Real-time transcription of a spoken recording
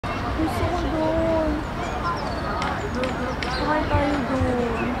Gusto ko doon. Sakay tayo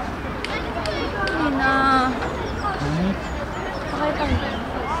doon. Hindi na. Sakay tayo doon.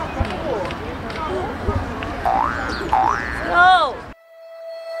 Go!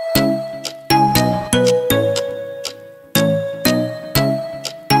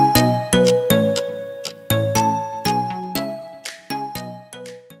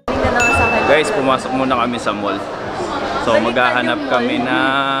 Guys, pumasok muna kami sa mall. So, maghahanap kami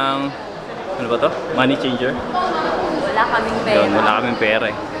ng... Ano ba to? Money changer? Wala kaming pera. Yun, wala kaming pera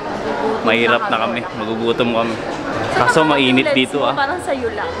eh. Mahirap na kami. Magugutom kami. Kaso mainit dito ah. Parang sa'yo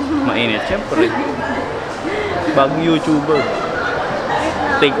lang. Mainit, syempre. Bagong YouTuber.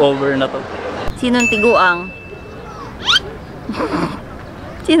 Take over na to. Sinong tiguang?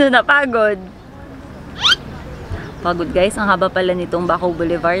 Sino napagod? Pagod guys, ang haba pala nitong Baku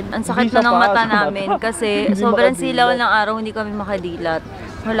Boulevard. Ang sakit na ng mata namin kasi sobrang silaw ng araw, hindi kami makadilat.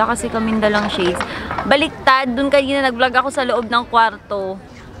 Wala kasi kaming dalang shades. Baliktad, dun kanina nag-vlog ako sa loob ng kwarto.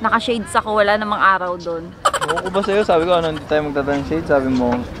 Naka-shades ako, wala namang araw dun. Ako ko ba sa'yo? Sabi ko, ano, hindi tayo magdadalang shades? Sabi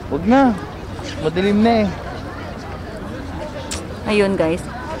mo, huwag na. Madilim na eh. Ayun guys.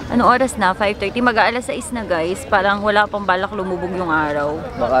 Anong oras na? 5:30. Mag-aalas 6 na guys. Parang wala pang balak lumubog yung araw.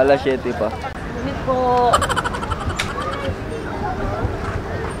 Baka alas 7 pa. Dumi po.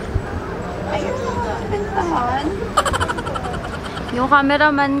 Yung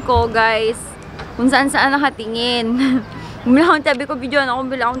cameraman ko, guys, kung saan-saan nakatingin. Bumila akong sabi ko, video na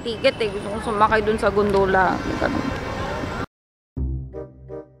akong bila akong ticket eh. Gusto kong sumakay dun sa gondola.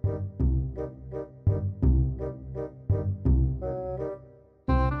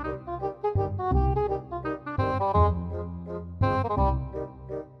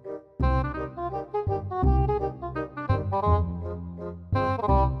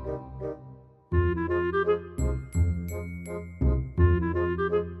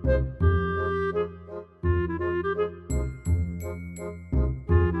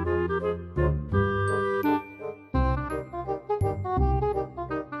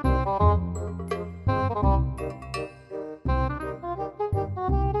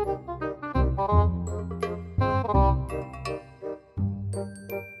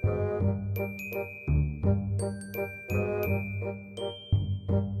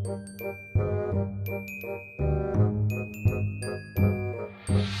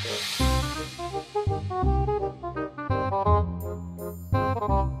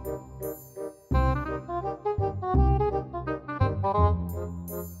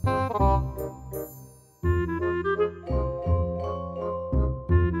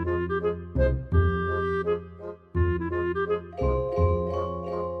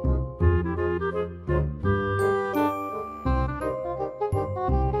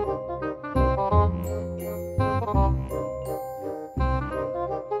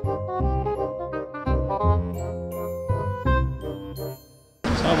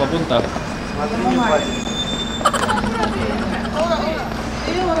 Saan ka papunta?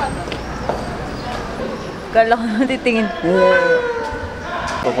 Kala ko na titingin.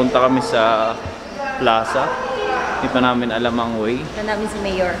 Pupunta kami sa plaza. Hindi pa namin alam ang way. Punta namin si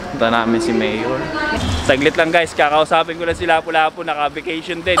Mayor. Punta namin si Mayor. Saglit lang guys, kakausapin ko lang si Lapu-Lapu.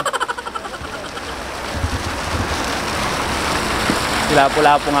 Naka-vacation din. Si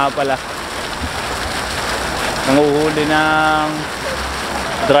Lapu-Lapu nga pala. Nanguhuli ng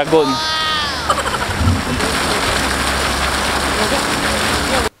dragon.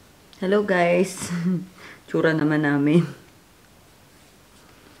 Hello guys. Tsura naman namin.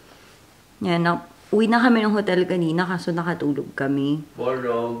 Yan, uwi na kami ng hotel kanina kaso nakatulog kami. 4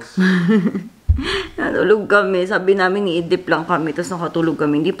 dogs. Natulog kami. Sabi namin i-dip lang kami tapos nakatulog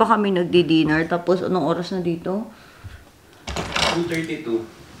kami. Hindi pa kami nagdi-dinner. Tapos anong oras na dito?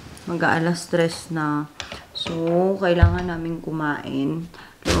 2:32. Mag-aalas 3 na. So, kailangan namin kumain.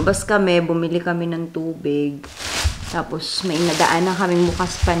 Lumabas kami, bumili kami ng tubig. Tapos, may nadaanan kaming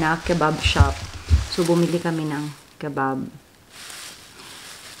bukas pa na kebab shop. So, bumili kami ng kebab.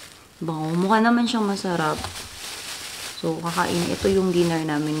 Bango, mukha naman siyang masarap. So, kakain. Ito yung dinner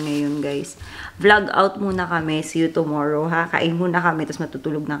namin ngayon, guys. Vlog out muna kami. See you tomorrow, ha? Kain muna kami, tapos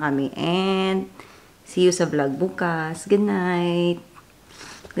matutulog na kami. And, see you sa vlog bukas. Good night.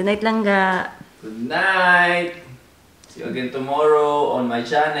 Good night lang, ga. Good night! See you again tomorrow on my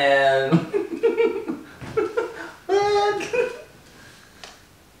channel.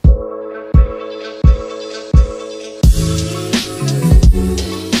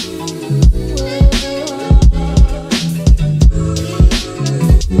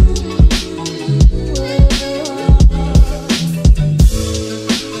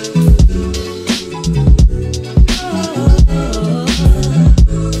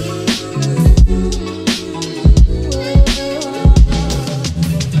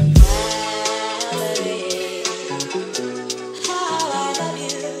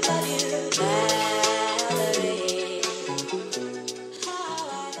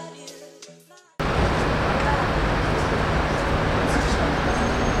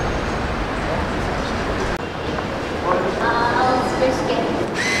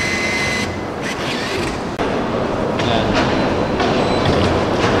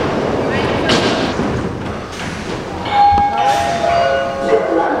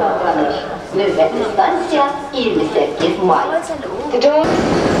 The door.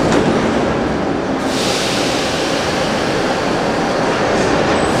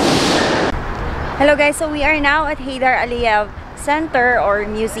 Hello guys, so we are now at Heydar Aliyev Center or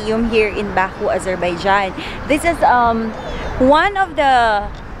Museum here in Baku, Azerbaijan. This is one of the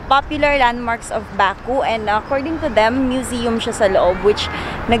popular landmarks of Baku, and according to them, museum siya sa loob, which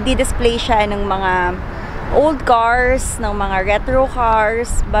nagdi-display siya ng mga old cars, ng mga retro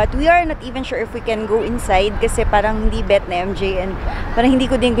cars, but we are not even sure if we can go inside kasi parang hindi bet na MJ and parang hindi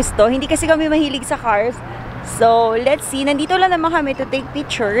ko din gusto. Hindi kasi kami mahilig sa cars. So, let's see. Nandito lang naman kami to take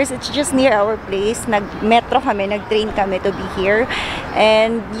pictures. It's just near our place. Nag-metro kami, nag-train kami to be here.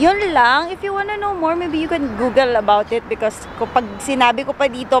 And yun lang. If you wanna know more, maybe you can Google about it because kapag sinabi ko pa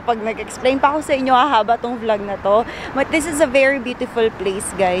dito, pag nag-explain pa ako sa inyo, hahaba tong vlog na to. But this is a very beautiful place,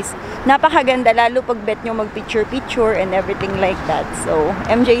 guys. Napakaganda, lalo pag bet nyo mag-picture-picture and everything like that. So,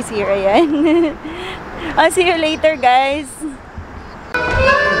 MJ's here, ayan. I'll see you later, guys.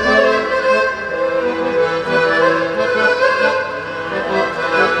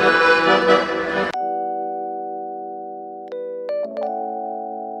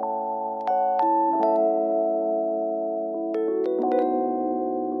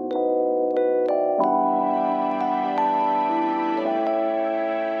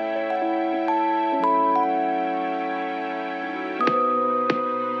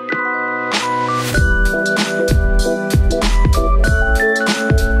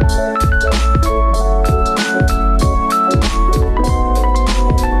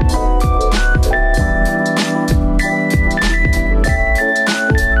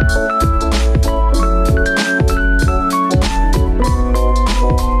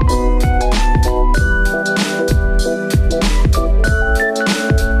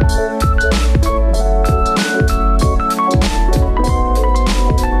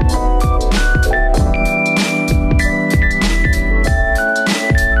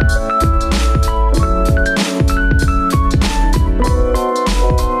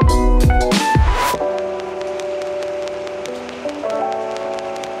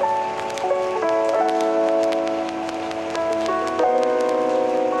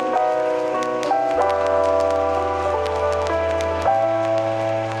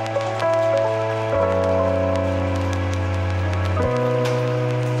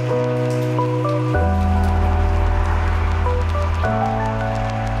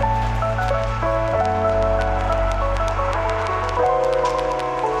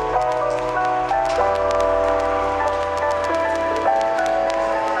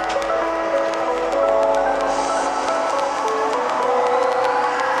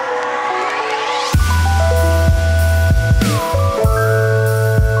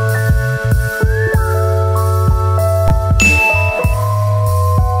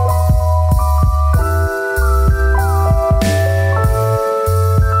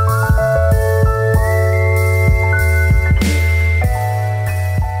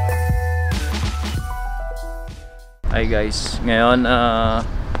 Hi guys, ngayon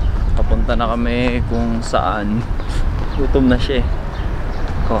papunta na kami kung saan. Gutom na siya eh.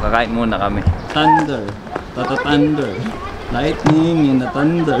 Kakain muna kami. Thunder, thunder, lightning in the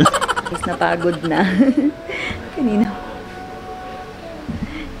thunder. Guys, napagod na. Kanina.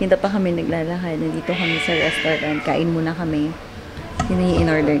 Hinta pa kami naglalakad. Nandito kami sa restaurant. Kain muna kami. Yun yung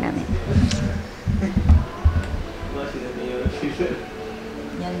in-order namin.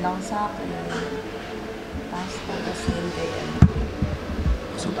 Yan lang sa akin. Pasta kasi hindi yan.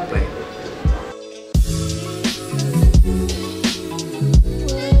 Super.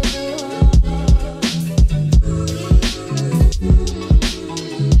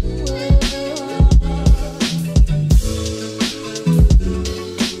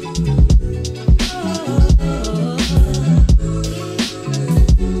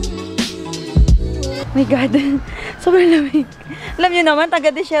 My God, sobrang lamig. Alam nyo naman,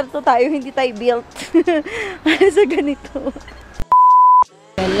 taga-desierto tayo, hindi tayo built. Ano sa ganito?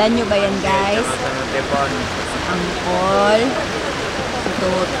 Alam nyo ba yan, guys? Si Angkol, si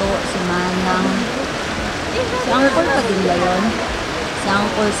Toto, si Manang. Si Angkol pa din ba yun? Si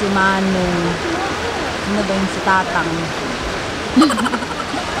Angkol, si Manong. Ano ba yung si Tatang?